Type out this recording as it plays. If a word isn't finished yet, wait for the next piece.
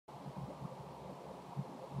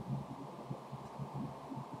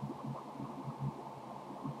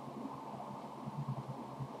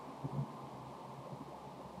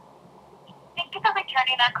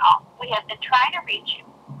returning our call. We have been trying to reach you.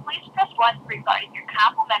 Please press 1 regarding your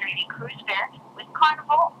complimentary cruise fare with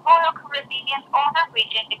Carnival, Royal Caribbean, or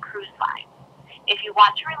Norwegian cruise lines. If you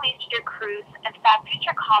want to release your cruise and stop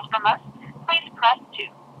future calls from us, please press 2.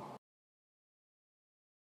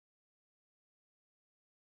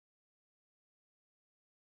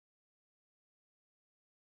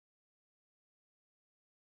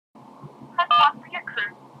 Press 1 for your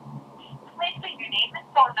cruise. Please leave your name and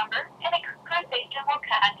phone number, and a cruise agent will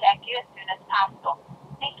contact you as soon as possible.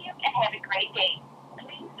 Thank you, and have a great day.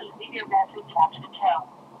 Please leave your message after the tone.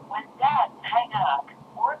 When done, hang up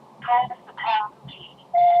or press the pound key.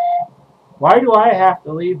 Why do I have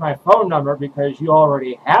to leave my phone number? Because you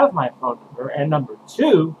already have my phone number. And number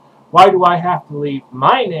 2, why do I have to leave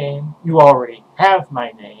my name? You already have my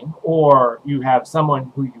name. Or you have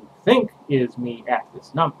someone who you think is me at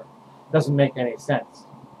this number. Doesn't make any sense.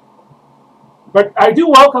 But I do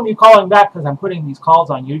welcome you calling back because I'm putting these calls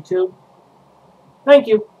on YouTube. Thank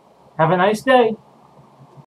you. Have a nice day.